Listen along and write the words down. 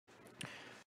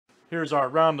Here's our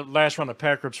last round of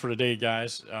pack rips for today,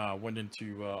 guys. Went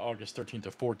into August 13th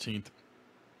to 14th.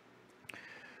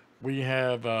 We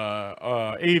have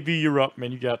AV, you're up,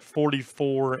 man. You got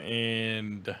 44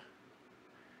 and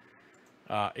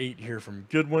 8 here from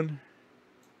Goodwin.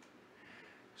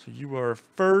 So you are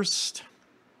first.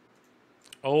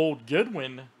 Old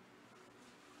Goodwin.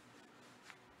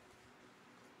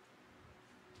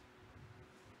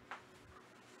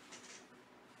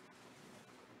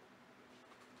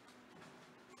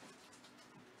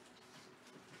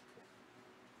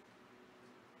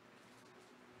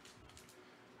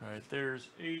 All right, there's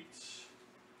 8.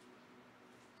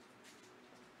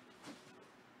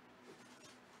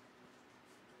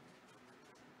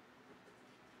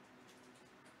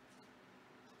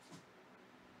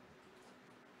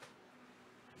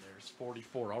 There's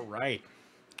 44. All right.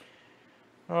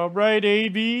 All right,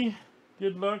 AV.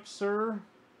 Good luck, sir.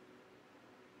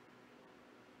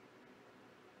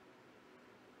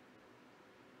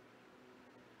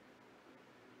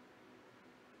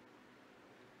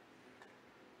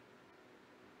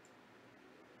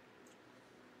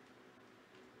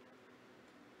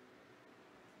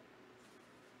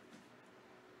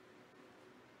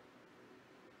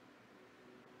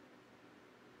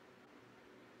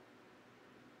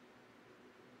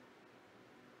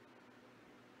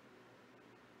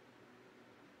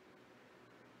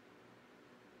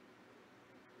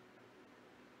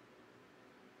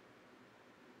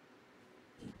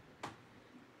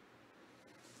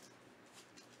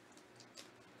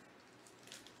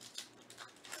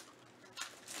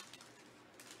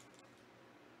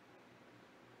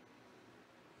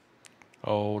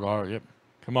 Oh, all right, yep.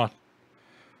 Come on.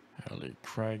 Ellie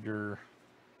Krieger.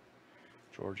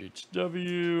 George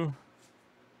H.W.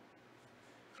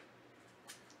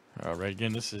 All right,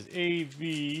 again, this is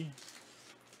AV.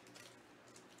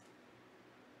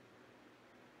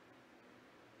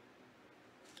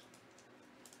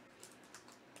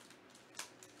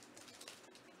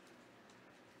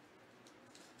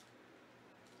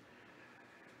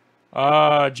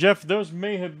 Jeff, those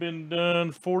may have been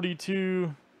done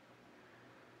 42.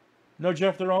 No,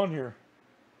 Jeff, they're on here.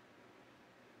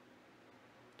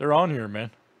 They're on here,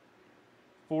 man.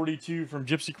 42 from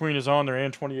Gypsy Queen is on there,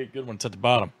 and 28 good ones at the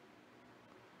bottom.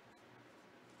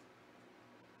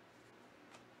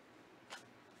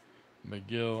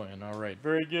 McGill, and all right.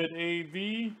 Very good,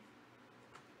 AV.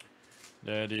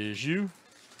 That is you.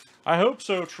 I hope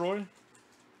so, Troy.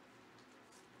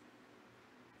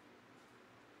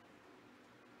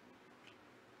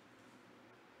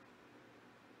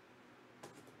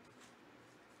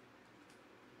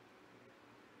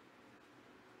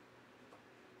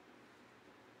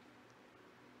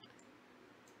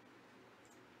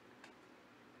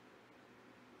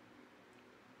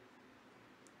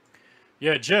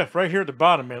 Yeah, Jeff, right here at the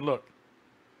bottom, man. Look.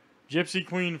 Gypsy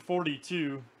Queen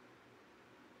 42.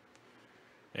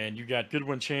 And you got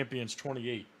Goodwin Champions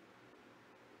 28.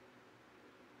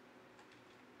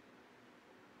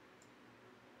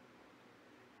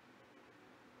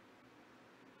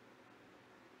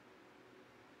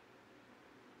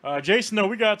 Jason, no,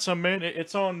 we got some, man.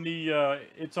 It's on the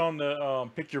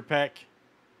pick your pack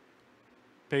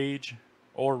page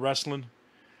or wrestling.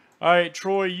 All right,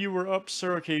 Troy, you were up,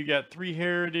 sir. Okay, you got 3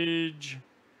 Heritage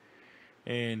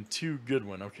and 2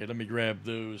 Goodwin. Okay, let me grab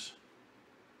those.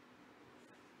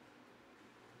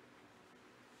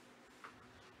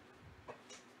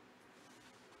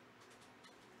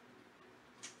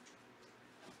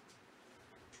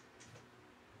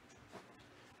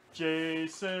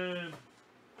 Jason.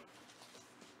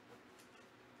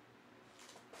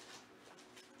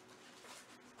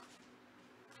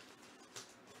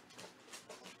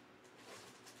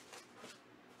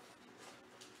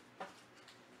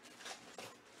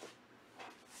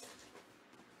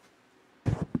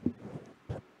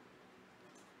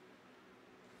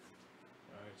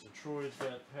 So Troy's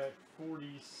got pack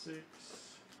 46,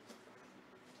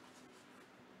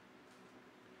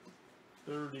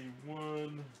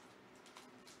 31,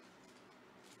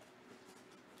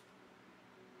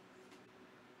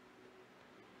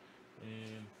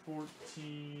 and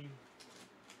 14.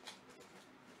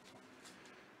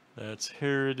 That's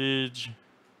Heritage.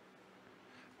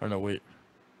 Oh, no, wait.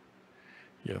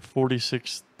 Yeah,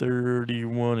 46,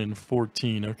 31, and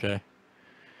 14. Okay.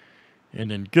 And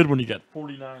then Goodwin, you got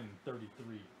 49 and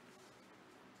 33.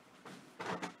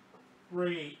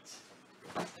 Great.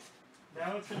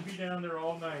 Now it's going to be down there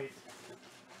all night.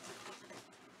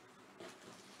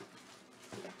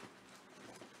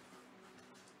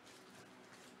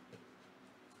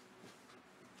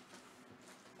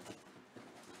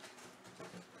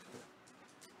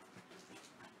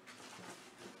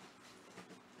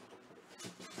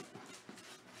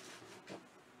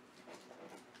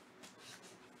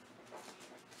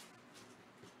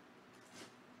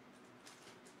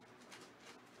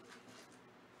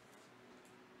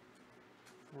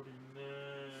 49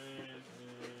 and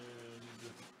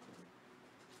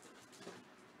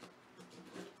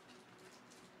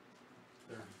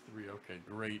 33. Okay,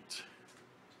 great.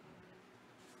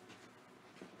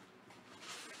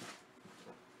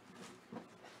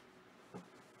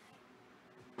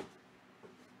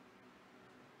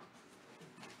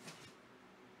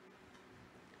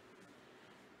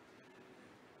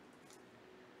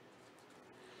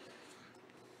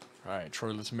 All right,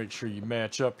 Troy, let's make sure you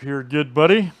match up here, good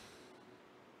buddy.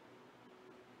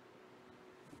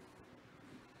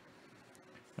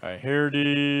 All right,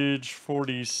 Heritage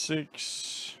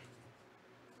 46.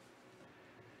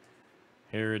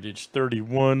 Heritage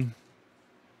 31.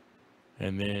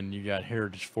 And then you got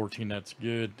Heritage 14, that's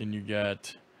good. Then you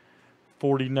got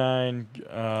 49,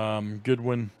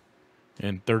 Goodwin,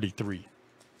 and 33.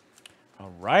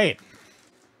 All right.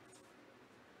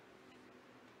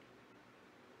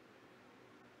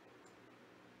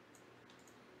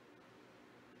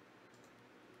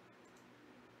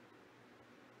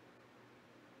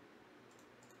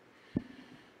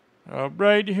 All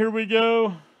right, here we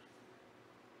go.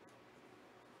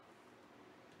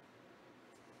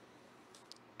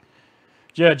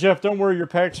 Yeah, Jeff, don't worry, your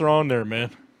packs are on there,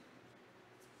 man.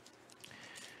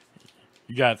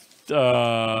 You got,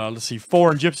 let's see,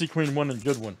 4 in Gypsy Queen, 1 in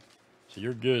Goodwin. So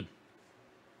you're good.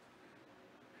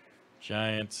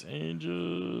 Giants,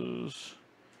 Angels.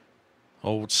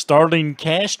 Old Starling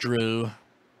Castro.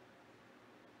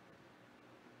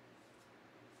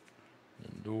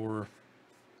 Indoor.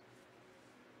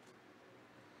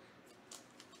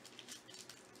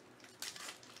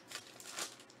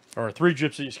 Or 3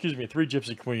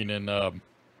 Gypsy Queen and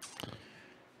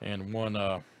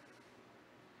 1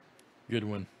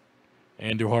 Goodwin.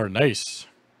 Andujar, nice.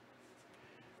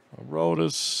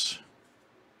 Aroldis.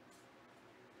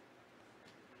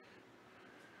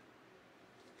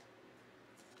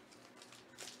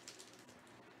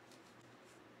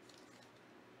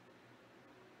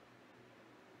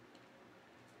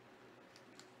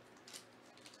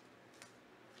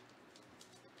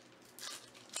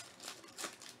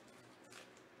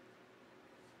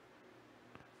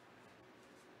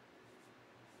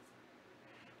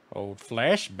 Old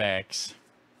flashbacks.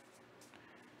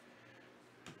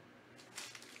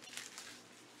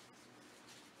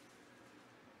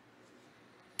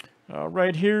 All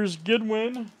right, here's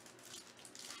Goodwin.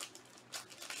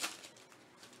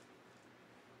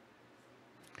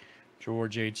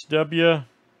 George H.W.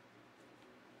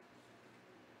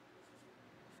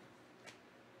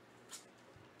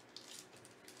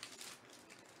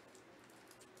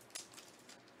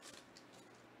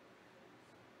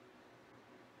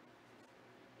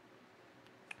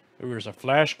 Ooh, there's a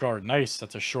flash card. Nice.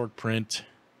 That's a short print.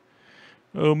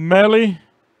 O'Malley.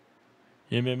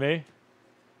 MMA.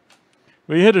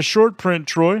 We hit a short print,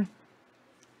 Troy.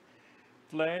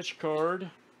 Flash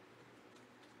card.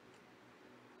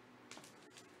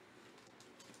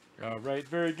 All right,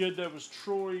 very good. That was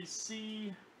Troy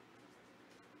C.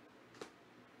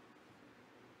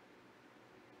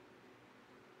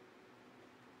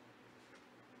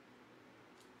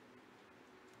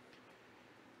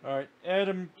 All right,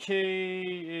 Adam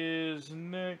K is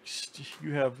next.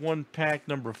 You have 1 pack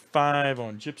number 5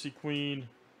 on Gypsy Queen.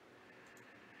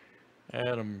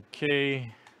 Adam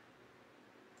K.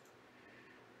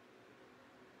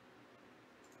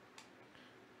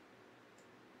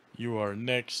 You are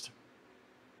next.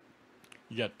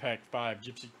 You got pack 5,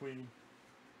 Gypsy Queen.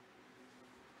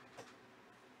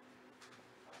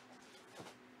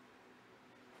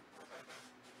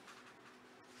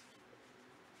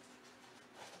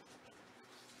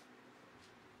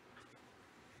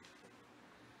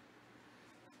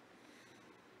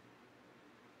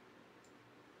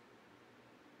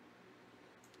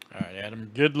 All right,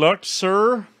 Adam, good luck,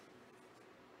 sir.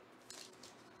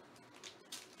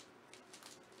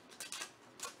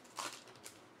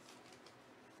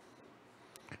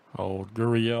 Old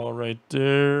Gurriel right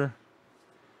there.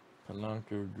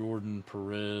 Polanco, Gordon,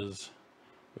 Perez.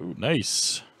 Ooh,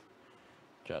 nice.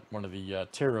 Got one of the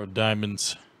Tarot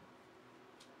Diamonds.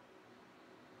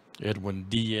 Edwin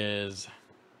Diaz.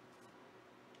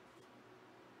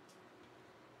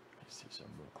 Let's see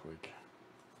something real quick.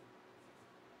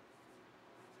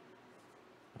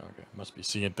 Okay, must be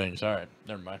seeing things. All right,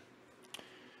 never mind.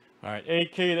 All right,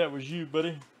 AK, that was you,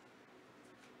 buddy.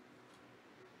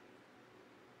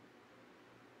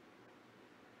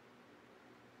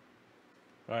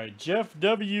 All right, Jeff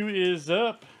W is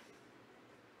up.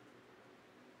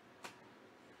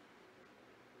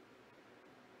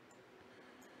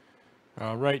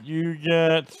 All right, you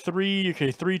got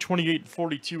 328 and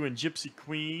 42 in Gypsy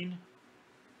Queen.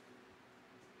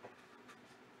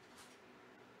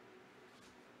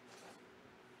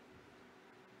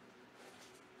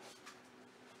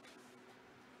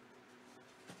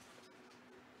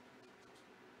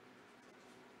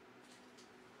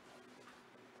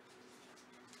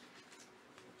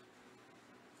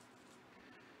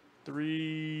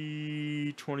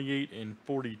 3, 28, and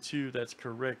 42. That's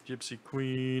correct. Gypsy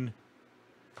Queen.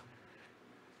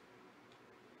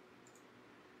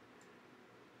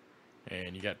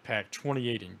 And you got pack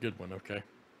 28 and Goodwin. Okay.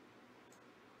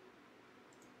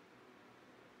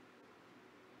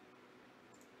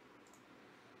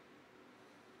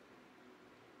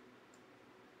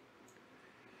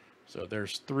 So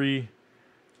there's 3,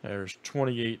 there's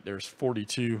 28, there's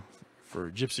 42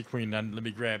 for Gypsy Queen. Now let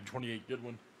me grab 28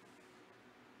 Goodwin.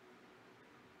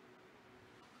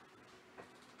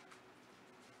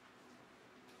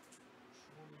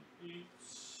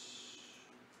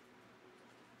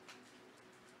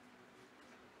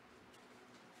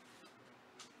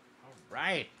 All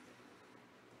right.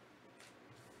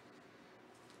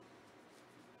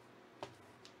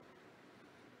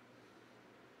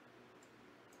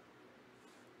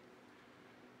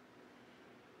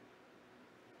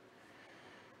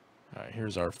 All right,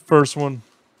 here's our first one.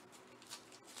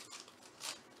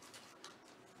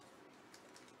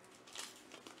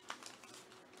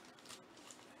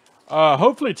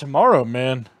 Hopefully tomorrow,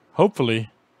 man. Hopefully.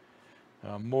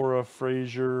 Mora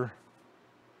Frazier.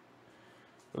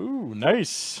 Ooh,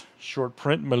 nice. Short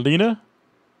print, Melina.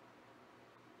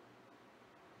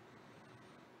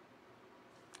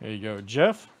 There you go,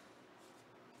 Jeff.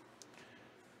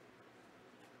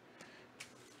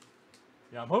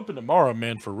 Yeah, I'm hoping tomorrow,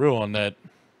 man, for real on that.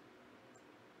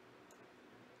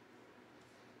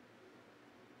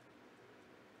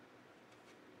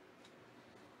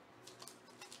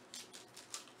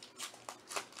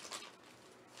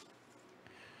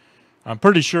 I'm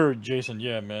pretty sure, Jason,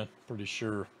 yeah, man. Pretty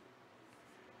sure.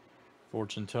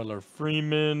 Fortune Teller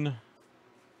Freeman.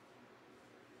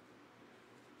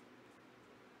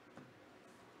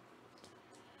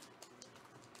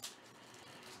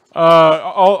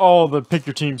 All the pick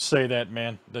your teams say that,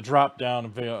 man. The drop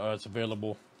down is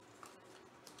available.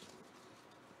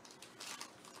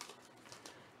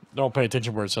 Don't pay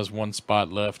attention where it says one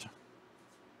spot left.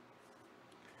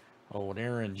 Oh, and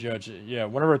Aaron Judge. Yeah,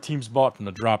 whenever a team's bought from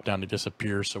the drop down, it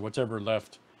disappears. So whatever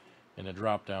left in the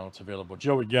drop down, it's available.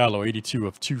 Joey Gallo, 82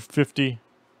 of 250.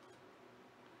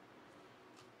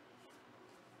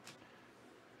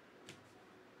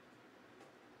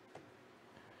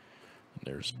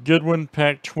 There's Goodwin,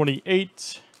 pack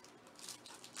 28.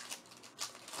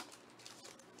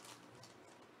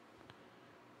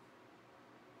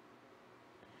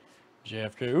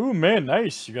 JFK. Ooh, man,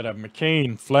 nice. You got a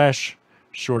McCain flash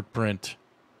short print.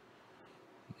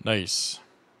 Nice.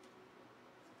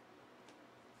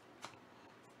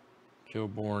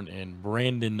 Kilborn and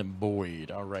Brandon Boyd.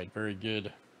 All right, very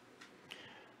good.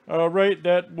 All right,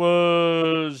 that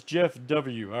was Jeff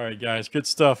W. All right, guys, good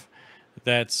stuff.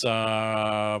 That's,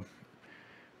 what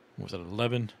was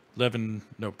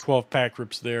it, 12 pack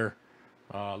rips there.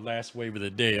 Last wave of the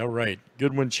day. All right,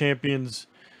 Goodwin Champions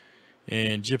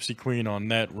and Gypsy Queen on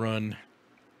that run,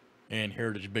 and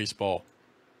Heritage Baseball.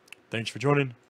 Thanks for joining.